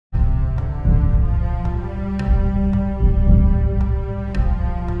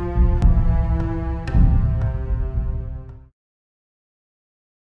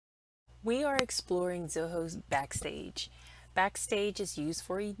We are exploring Zoho's Backstage. Backstage is used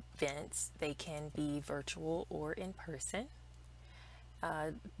for events. They can be virtual or in person.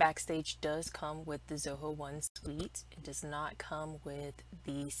 Backstage does come with the Zoho One suite. It does not come with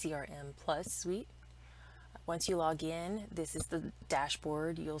the CRM Plus suite. Once you log in, this is the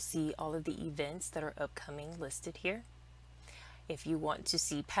dashboard. You'll see all of the events that are upcoming listed here. If you want to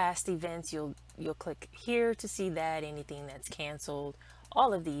see past events, you'll click here to see that, anything that's canceled,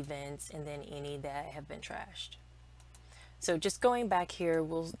 all of the events, and then any that have been trashed. So just going back here,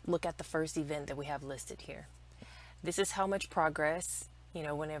 we'll look at the first event that we have listed here. This is how much progress,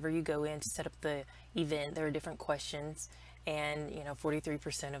 whenever you go in to set up the event, there are different questions, and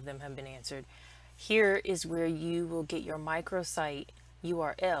 43% of them have been answered. Here is where you will get your microsite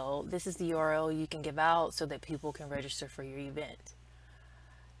URL. This is the URL you can give out so that people can register for your event.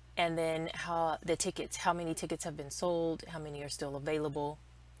 And then how many tickets have been sold, how many are still available,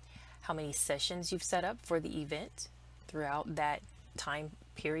 how many sessions you've set up for the event throughout that time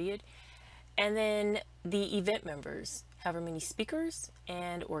period, and then the event members, however many speakers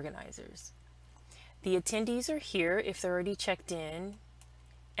and organizers. The attendees are here if they're already checked in,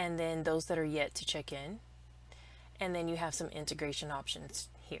 and then those that are yet to check in. And then you have some integration options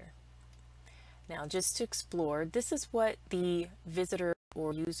here. Now, just to explore, this is what the visitor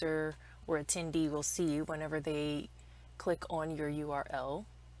or user or attendee will see whenever they click on your URL.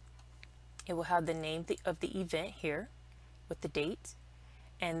 It will have the name of the event here with the date.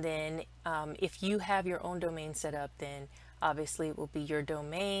 And then if you have your own domain set up, then obviously it will be your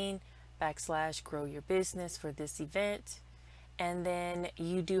domain / grow your business for this event. And then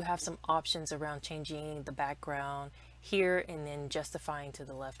you do have some options around changing the background here and then justifying to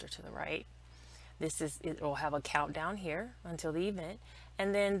the left or to the right. It will have a countdown here until the event,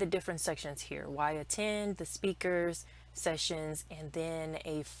 and then the different sections here: why attend, the speakers, sessions, and then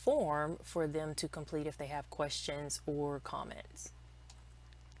a form for them to complete if they have questions or comments.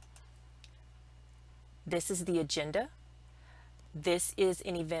 This is the agenda. This is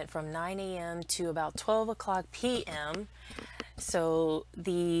an event from 9 a.m. to about 12 o'clock p.m. So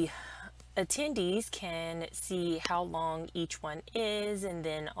the attendees can see how long each one is, and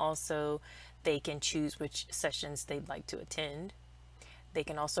then also they can choose which sessions they'd like to attend. They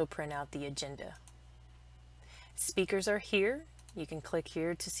can also print out the agenda. Speakers are here. You can click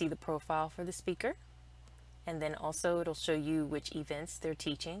here to see the profile for the speaker, and then also it'll show you which events they're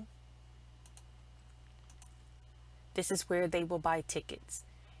teaching. This is where they will buy tickets.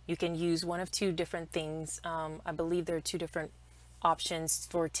 You can use one of two different things. I believe there are two different options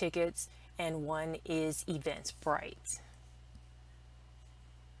for tickets, and one is Eventbrite.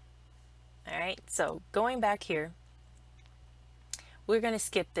 All right, so going back here, we're going to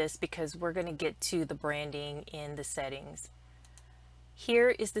skip this because we're going to get to the branding in the settings. Here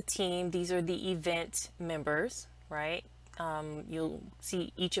is the team. These are the event members, right? You'll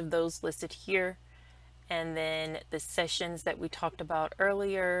see each of those listed here. And then the sessions that we talked about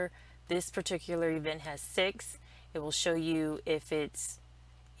earlier, this particular event has 6. It will show you if it's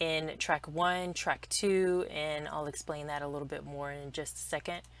in track 1, track 2, and I'll explain that a little bit more in just a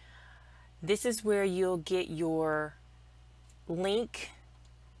second. This is where you'll get your link.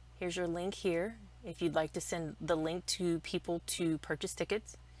 Here's your link here if you'd like to send the link to people to purchase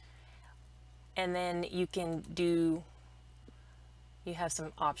tickets. And then you have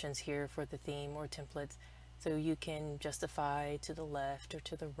some options here for the theme or templates. So you can justify to the left or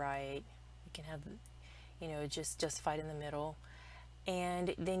to the right. You can have, just justified in the middle.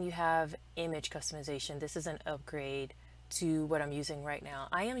 And then you have image customization. This is an upgrade to what I'm using right now.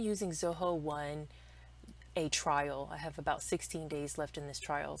 I am using Zoho One, a trial. I have about 16 days left in this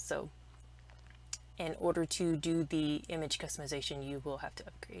trial. So in order to do the image customization, you will have to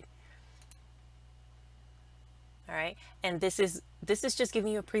upgrade. All right, and this is just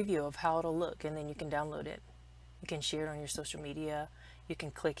giving you a preview of how it'll look, and then you can download it. You can share it on your social media. You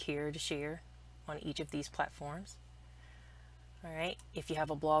can click here to share on each of these platforms. All right, if you have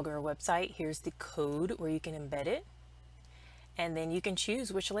a blog or a website, here's the code where you can embed it, and then you can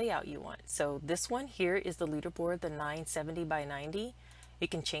choose which layout you want. So this one here is the leaderboard, the 970 by 90. You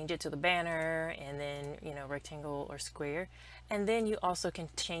can change it to the banner, and then rectangle or square, and then you also can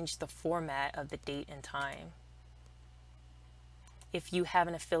change the format of the date and time. If you have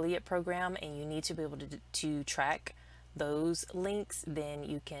an affiliate program and you need to be able to track those links, then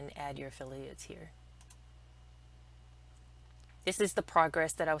you can add your affiliates here. This is the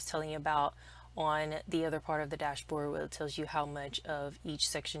progress that I was telling you about on the other part of the dashboard, where it tells you how much of each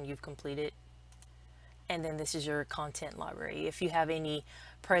section you've completed. And then this is your content library. If you have any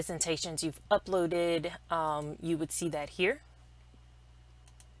presentations you've uploaded, you would see that here.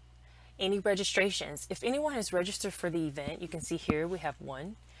 Any registrations. If anyone has registered for the event, you can see here we have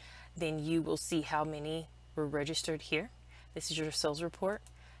 1. Then you will see how many were registered here. This is your sales report.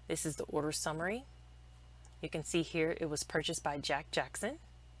 This is the order summary. You can see here it was purchased by Jack Jackson.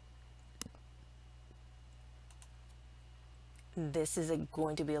 This is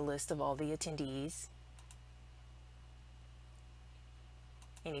going to be a list of all the attendees.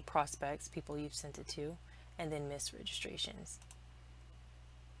 Any prospects, people you've sent it to, and then missed registrations.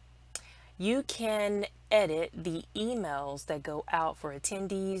 You can edit the emails that go out for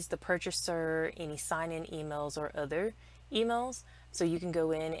attendees, the purchaser, any sign-in emails or other emails. So you can go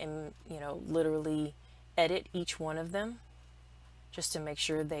in and, literally edit each one of them just to make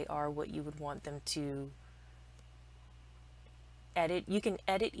sure they are what you would want them to edit. You can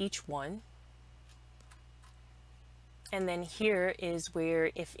edit each one. And then here is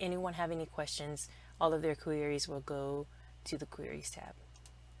where, if anyone have any questions, all of their queries will go to the Queries tab.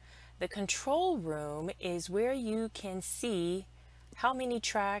 The control room is where you can see how many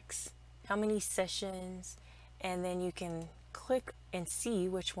tracks, how many sessions, and then you can click and see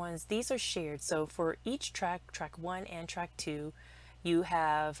which ones. These are shared. So for each track, track 1 and track 2, you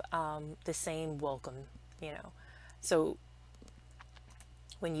have the same welcome, So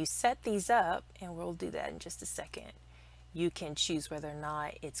when you set these up, and we'll do that in just a second, you can choose whether or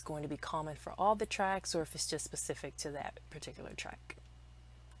not it's going to be common for all the tracks or if it's just specific to that particular track.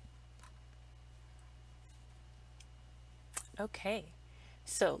 Okay,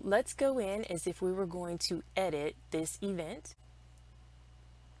 so let's go in as if we were going to edit this event.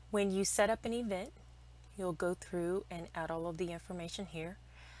 When you set up an event, you'll go through and add all of the information here.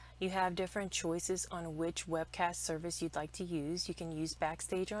 You have different choices on which webcast service you'd like to use. You can use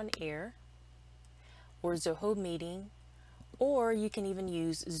Backstage on Air or Zoho Meeting, or you can even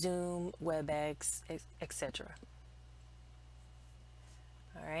use Zoom, WebEx, etc.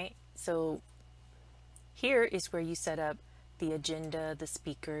 All right, so here is where you set up the agenda, the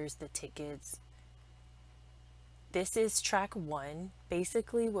speakers, the tickets. This is track 1.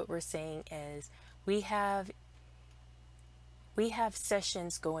 Basically what we're saying is we have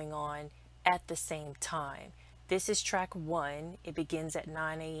sessions going on at the same time. This is track 1. It begins at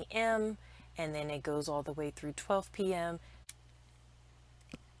 9 a.m. and then it goes all the way through 12 p.m.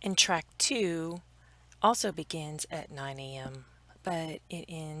 And track 2 also begins at 9 a.m. but it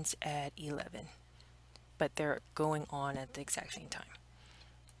ends at 11. But they're going on at the exact same time.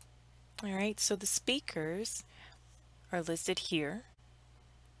 All right, so the speakers are listed here.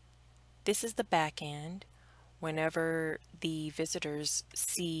 This is the back end. Whenever the visitors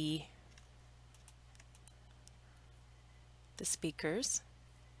see the speakers,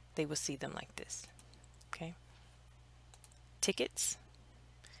 they will see them like this. Okay. Tickets.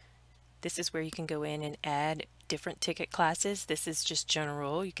 This is where you can go in and add different ticket classes. This is just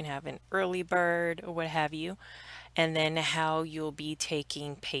general. You can have an early bird or what have you. And then how you'll be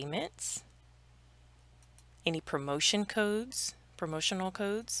taking payments. Any promotional codes,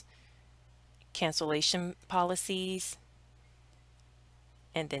 cancellation policies,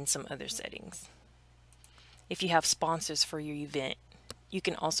 and then some other settings. If you have sponsors for your event, you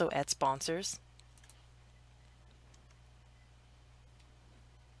can also add sponsors.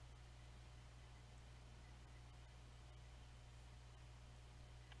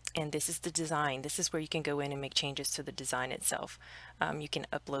 And this is the design. This is where you can go in and make changes to the design itself. You can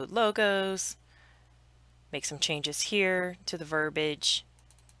upload logos, make some changes here to the verbiage,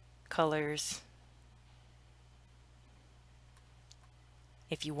 colors.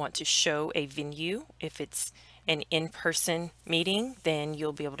 If you want to show a venue, if it's an in-person meeting, then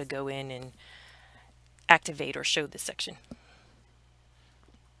you'll be able to go in and activate or show this section.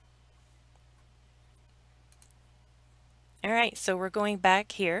 All right, so we're going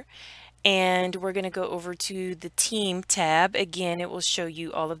back here and we're going to go over to the team tab. Again, it will show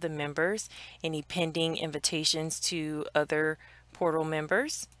you all of the members, any pending invitations to other portal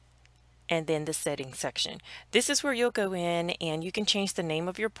members, and then the settings section. This is where you'll go in and you can change the name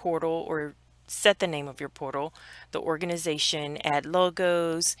of your portal or set the name of your portal, the organization, add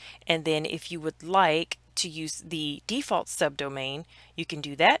logos, and then if you would like to use the default subdomain, you can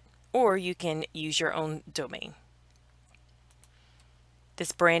do that, or you can use your own domain.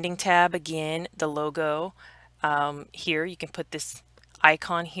 This branding tab, again, the logo, here you can put this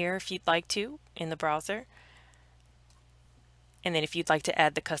icon here if you'd like to in the browser. And then if you'd like to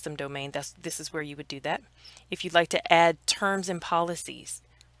add the custom domain, this is where you would do that. If you'd like to add terms and policies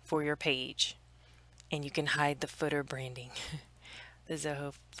for your page, and you can hide the footer branding, the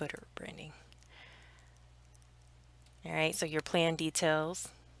Zoho footer branding. All right, so your plan details,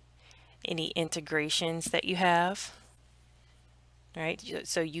 any integrations that you have. All right,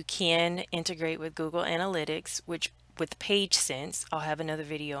 so you can integrate with Google Analytics, which with PageSense, I'll have another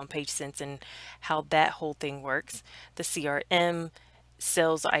video on PageSense and how that whole thing works. The CRM,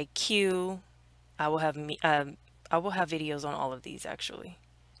 Sales IQ, I will have videos on all of these actually.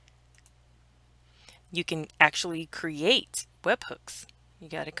 You can actually create webhooks. You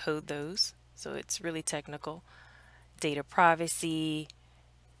got to code those, so it's really technical. Data privacy,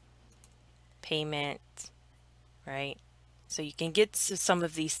 payment, right? So you can get to some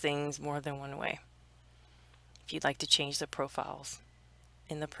of these things more than one way if you'd like to change the profiles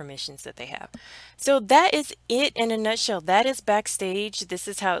and the permissions that they have. So that is it in a nutshell. That is Backstage. This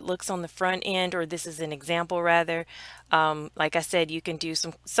is how it looks on the front end, or this is an example rather. Like I said, you can do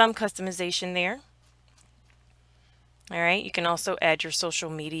some customization there. All right, you can also add your social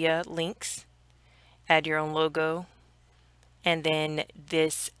media links, add your own logo, and then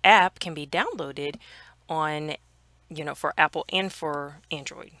this app can be downloaded on, for Apple and for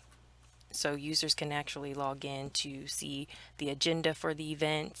Android. So users can actually log in to see the agenda for the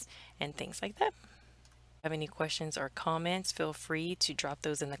events and things like that. If you have any questions or comments, feel free to drop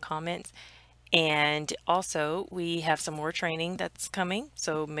those in the comments. And also, we have some more training that's coming,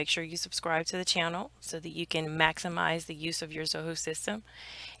 so make sure you subscribe to the channel so that you can maximize the use of your Zoho system.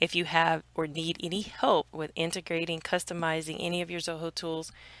 If you have or need any help with integrating, customizing any of your Zoho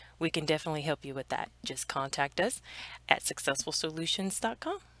tools, we can definitely help you with that. Just contact us at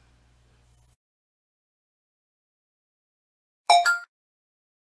successfulsolutions.com.